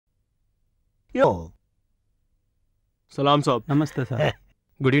Yo. Salam sahab. Namaste sir.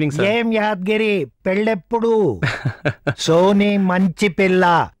 Good evening sir. ఏం Yadgiri పెళ్ళెప్పుడు? Sony మంచి పిల్ల,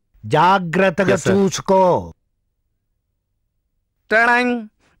 జాగ్రత్తగా చూసుకో.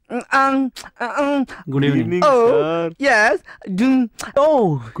 Good evening. Sir. Yes.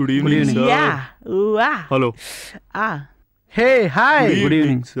 Oh. Good evening sir. Yeah. Wow. Hello. Hey, hi. Good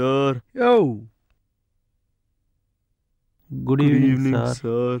evening sir. Yo. Good evening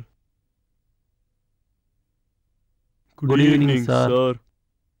sir. Good evening sir.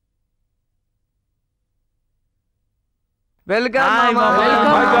 Welcome, Hi, Mama. Mama.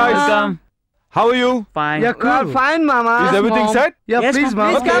 Hi, guys. Welcome. How are you? Fine. Yeah, cool. Fine, Mama. Is everything Mom. set? Yeah, Yes, please, Mom.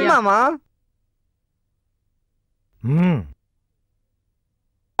 Mama. Please Come, come. Mama.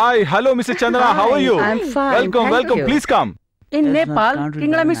 Hi, hello Mr. Chandra. How are you? I'm fine. Welcome, thank welcome. you. Please come. In That's Nepal, not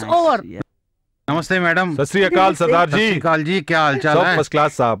Kingdom very is nice. over. Yeah. नमस्ते madam. सत श्री अकाल सरदार जी। काल जी, क्या हाल चाल सब है? First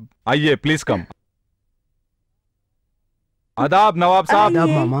class साहब, आइए प्लीज कम। आदाब नवाब साहब, Yeah,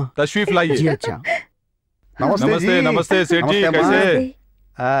 Mama. तशरीफ लाइए। जी अच्छा. नमस्ते नमस्ते सेठ जी, नमस्ते, कैसे? Namaste.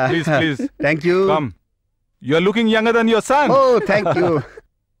 Please please thank you. Come. You are looking younger than your son. Oh, thank you.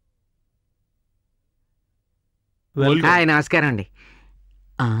 Welcome. Hi నమస్కారం అండి.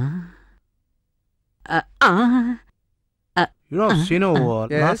 You know, Sino,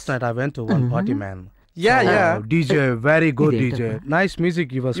 Yes? last night I went to one party, man. Yeah, So, yeah. DJ, very good Is it? DJ. Nice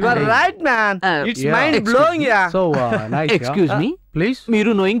music he was You are playing. right, man. It's Yeah. mind blowing, yeah. So, nice, excuse me, Please?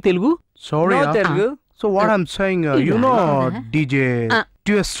 మీరు knowing Telugu? Sorry. No Telugu. So, what I'm saying, you know, DJ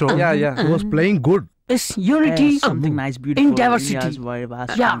Tiesto, Yeah, yeah. he was playing good. It's unity. Yes, something nice, beautiful. In diversity. India's very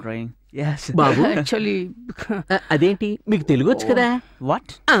vast Yeah. country. Yes. Babu, Actually, అదేంటి మీకు తెలుగు వచ్చు కదా? what?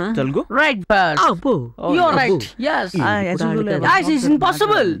 Telugu? Right but అబ్బో, Oh, you are అబ్బో. Right. yes As usual, I was guys, not it's very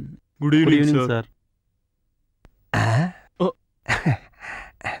impossible. confident. Good Good evening, evening sir. sir.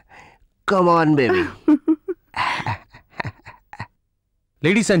 Come on, baby.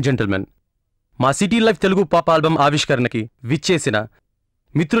 Ladies and gentlemen, మా city life Telugu pop album ఆవిష్కరణకి విచ్చేసిన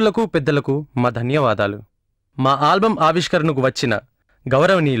మిత్రులకు పెద్దలకు మా ధన్యవాదాలు. మా album ఆవిష్కరణకు వచ్చిన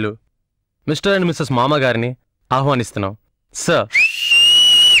గౌరవనీయులు మిస్టర్ అండ్ మిస్సెస్ మామ గారిని ఆహ్వానిస్తున్నాం. Sir,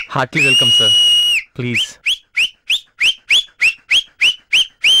 Hartley welcome sir. Please.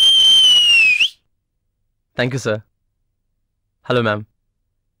 Thank you sir. Hello ma'am.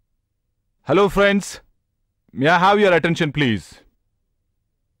 Hello friends, may I have your attention please?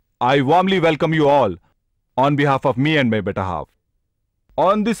 I warmly welcome you all on behalf of me and my better half.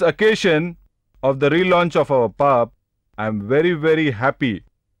 On this occasion of the relaunch of our pub, I am very happy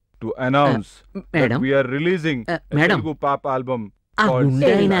to announce that madam, we are releasing a madam. Telugu pop album ఆ called గుండె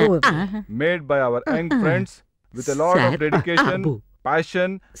అయినా made by our young friends with a lot of dedication, అబ్బో, passion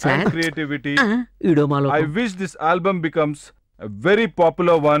Sir. and creativity. ఇడో మాలో I wish this album becomes a very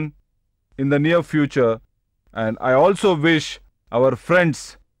popular one in the near future, and I also wish our friends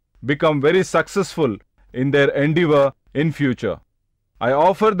become very successful in their endeavor in future. I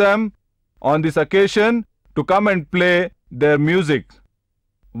offer them on this occasion to come and play their music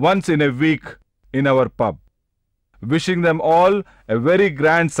once in a week in our pub. Wishing them all a very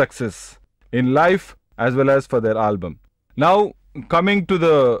grand success in life as well as for their album. Now, coming to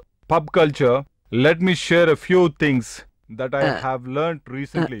the pub culture, let me share a few things that I have learnt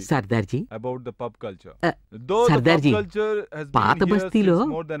recently Sardarji, about the pub culture. Uh, Though the pub Sardarji, culture has పాత been here బస్తీలో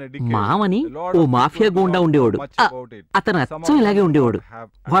since more than a decade, మామని a lot oh of mafia people goonda don't ఉండేవాడు. know much about it. అతను Some అచ్చం of ఇలాగే them ఉండేవాడు. don't have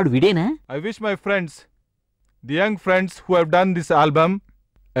వాడు access. విడేనా? I wish my friends, the young friends who have done this album,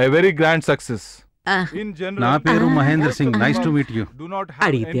 a very grand success. In general, నా పేరు Mahindra Singh. Nice to meet you. do not have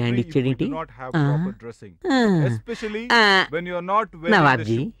అడిగితే entry ఆయన if you ఇచ్చేడేంటి? do not have proper dressing. Especially when you are not wearing the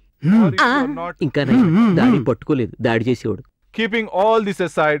నవాబ్జీ, shoe or if you are not. ఇంకా దాడి పట్టుకోలేదు, దాడి చేసేవాడు. Keeping all this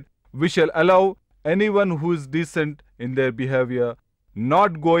aside, we shall allow anyone who is decent in their behavior,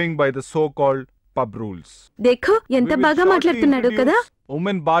 not going by the so-called pub rules. देखो ఎంత We will బాగా shortly మాట్లాడుతున్నాడు కదా. introduce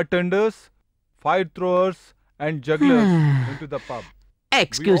women bartenders, fire throwers and jugglers into the pub.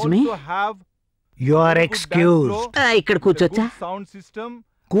 Excuse me, We also have You are a good dance excused. floor ఇక్కడ with a కూర్చోచ్చా? good sound system and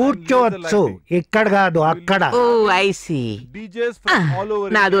కూర్చోవచ్చు, laser lighting. ఇక్కడ కాదు అక్కడ. ఓ I see. DJs from all over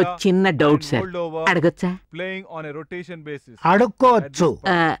నాదో India చిన్న doubt and sir, Moldova అడగొచ్చా? playing on a rotation basis. అడుక్కోవచ్చు.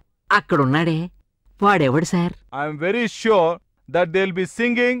 అక్కడ ఉన్నాడే వాడెవడు sir? I am very sure that they'll be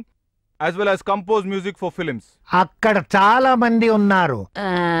singing as well as compose music for films. అక్కడ చాలా మంది ఉన్నారు.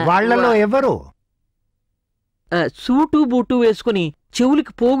 వాళ్ళలో ఎవరు? సూటు బూటు వేసుకుని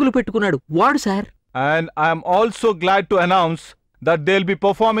చెవులకి పోగులు పెట్టుకున్నాడు వాడు sir. And I am also glad to announce that they'll be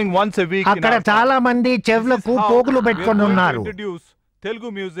performing once a week in అక్కడ our pub. చాలా మంది చెవులకు This is how పోగులు we are పెట్టుకొని going to ఉన్నారు. introduce Telugu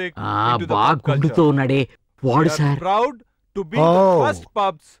music ఆ into the బాగా pub culture. గుండుతో ఉన్నాడే We వాడు are sir. proud to be Oh. the first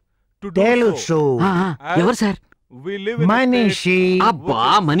pubs to do తెలుసు. so. ఎవరు sir? We live in a state మనిషి. అబ్బా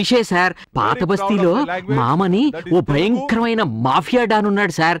మనిషే సార్. పాత బస్తీలో మామని ఓ భయంకరమైన మాఫియా డాన్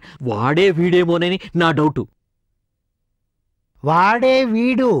ఉన్నాడు సార్. వాడే వీడేమోనని నా డౌట్. వాడే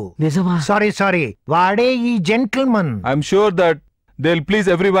వీడు. నిజమా? సారీ వాడే ఈ gentleman. I'm sure that they'll please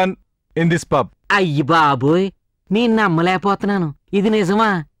everyone in this pub. అయ్యి బాబోయ్, నేను నమ్మలేకపోతున్నాను. ఇది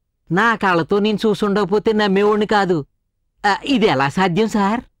నిజమా? నా కళ్ళతో నేను చూసుండకపోతే నమ్మేవాడిని కాదు. ఇది ఎలా సాధ్యం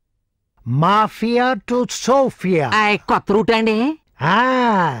సార్? Mafia to Sophia. కొత్త రూట్ అండి.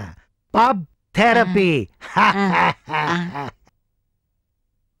 Pub therapy.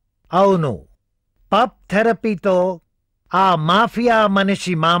 అవును, పబ్ థెరపీతో ఆ మాఫియా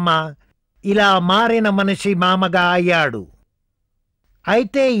మనిషి మామ ఇలా మారిన మనిషి మామగా అయ్యాడు.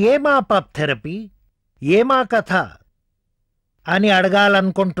 అయితే ఏమా పబ్ థెరపీ, ఏమా కథ అని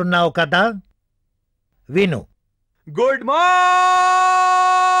అడగాలనుకుంటున్నావు కదా? విను. Good morning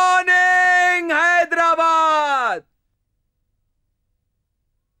Hyderabad.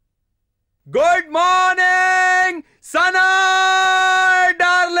 Good morning Sana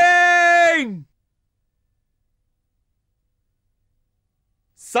darling.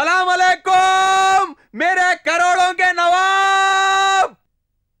 सलाम अलैकुम मेरे करोड़ों के नवाब.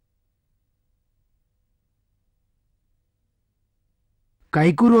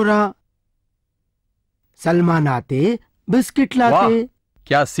 काईकू रो रहा? सलमान आते बिस्किट लाते.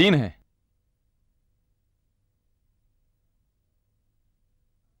 क्या सीन है.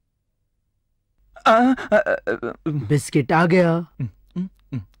 बिस्किट आ गया.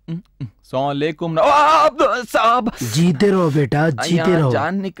 सलाम साहब. जीते रहो बेटा, जीते रहो.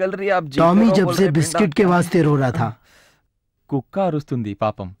 जान निकल रही है. आप टॉमी जब से बिस्किट के वास्ते रो रहा था. కుక్క అరుస్తుంది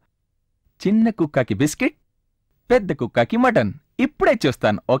పాపం. చిన్న కుక్కకి బిస్కెట్, పెద్ద కుక్కకి మటన్. ఇప్పుడే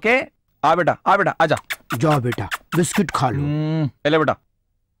చూస్తాను. ఓకే आ बेटा आजा. जाओ बेटा, बिस्किट खा लो. ले बेटा,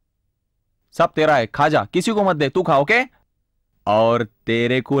 सब तेरा है, खा जा, किसी को मत दे, तू खा. ओके. और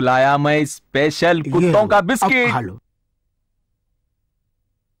तेरे को लाया मैं स्पेशल कुत्तों का बिस्किट. खा लो.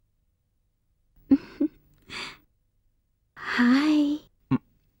 हाय.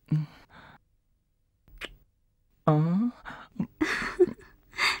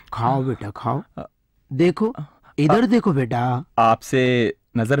 खाओ बेटा खाओ. देखो इधर देखो बेटा. आपसे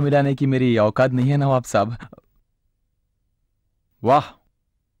नजर मिलाने की मेरी औकात नहीं है नवाब साहब. वाह,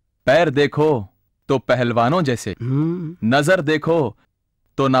 पैर देखो तो पहलवानों जैसे, नजर देखो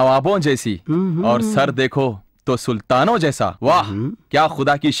तो नवाबों जैसी, और सर देखो तो सुल्तानों जैसा. वाह, क्या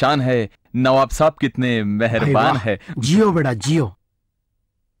खुदा की शान है. नवाब साहब कितने मेहरबान है. जियो बेटा जियो.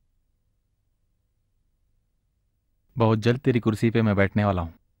 बहुत जल्द तेरी कुर्सी पे मैं बैठने वाला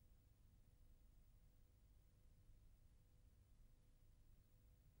हूं.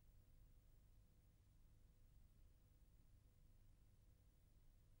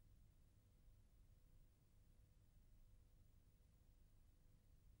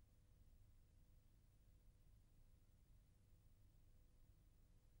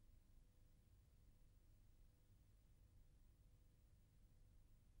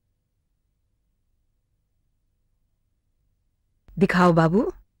 दिखाओ बाबू.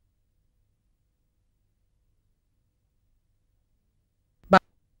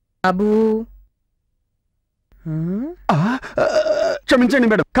 బాబు. క్షమించండి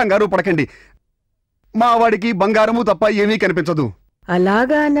మేడం, కంగారు పడకండి. మా వాడికి బంగారము తప్ప ఏమీ కనిపించదు.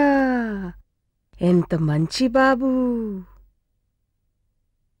 అలాగానా? ఎంత మంచి బాబు.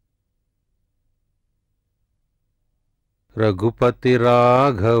 रघुपति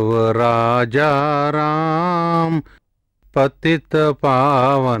राघव राजा राम पतित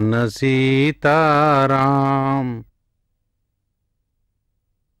पावन सीताराम.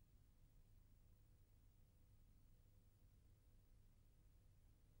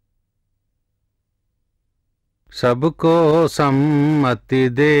 सबको सम्मति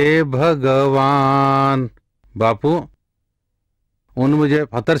दे भगवान. बापू, उन मुझे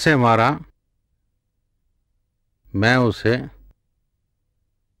पत्थर से मारा, मैं उसे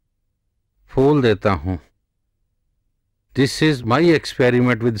फूल देता हूं. This is my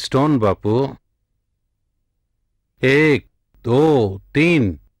experiment with stone बापू. 1 2 3.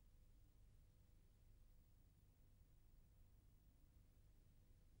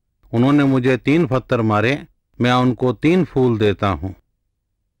 उन्होंने मुझे 3 पत्थर मारे, मैं उनको 3 फूल देता हूं.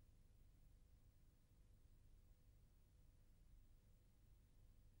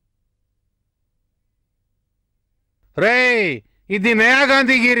 రే, ఇది నయా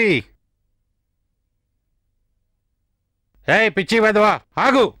గాంధీగిరి. పిచ్చి వెదవా,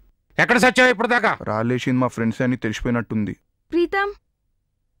 ఆగు. ఎక్కడ సచ్చావు ఇప్పుడు దాకా? రాలేసింది మా ఫ్రెండ్స్ అని తెలిసిపోయినట్టుంది. ప్రీతం,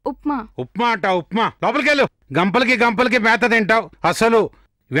 ఉప్మా. ఉప్మా అంటావు? ఉప్మా లోపలికెళ్ళు. గంపలకి మేత తింటావు. అసలు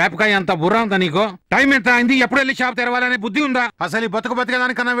వేపకాయ అంత బుర్ర అంత నీకో? టైం ఎంత అయింది? ఎప్పుడు వెళ్ళి షాప్ తెరవాలనే బుద్ధి ఉందా? అసలు ఈ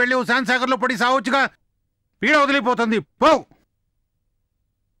బతకదానికన్నా వెళ్ళి శాంతి సాగర్ లో పడి సావచ్చుగా. పీడ వదిలిపోతుంది. పో.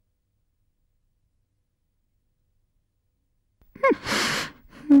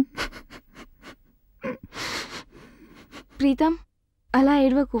 ప్రీతం, అలా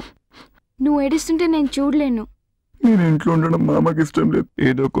ఏడవకు. నువ్వు ఏడుస్తుంటే నేను చూడలేను. నేను ఇంట్లో ఉండడం మా అమ్మకి ఇష్టం లేదు.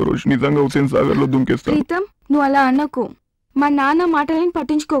 ఏదో ఒక రోజు నిజంగా హుసేన్ సాగర్ లో దుంకేస్తాను. ప్రీతం, నువ్వు అలా అనకు. మా నాన్న మాటలని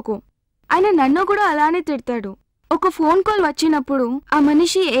పట్టించుకోకు. ఆయన నన్ను కూడా అలానే తిడతాడు. ఒక ఫోన్ కాల్ వచ్చినప్పుడు ఆ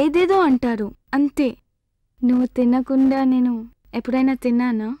మనిషి ఏదేదో అంటారు, అంతే. నువ్వు తినకుండా నేను ఎప్పుడైనా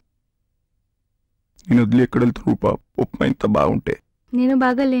తిన్నానా? నేను వదిలి ఎక్కడ వెళ్తాను రూపా? ఉప్మా ఇంత బాగుంటే. నేను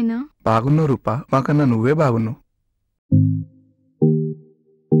బాగాలేనా? బాగున్నావు రూపా, మాకన్నా నువ్వే బాగున్నావు.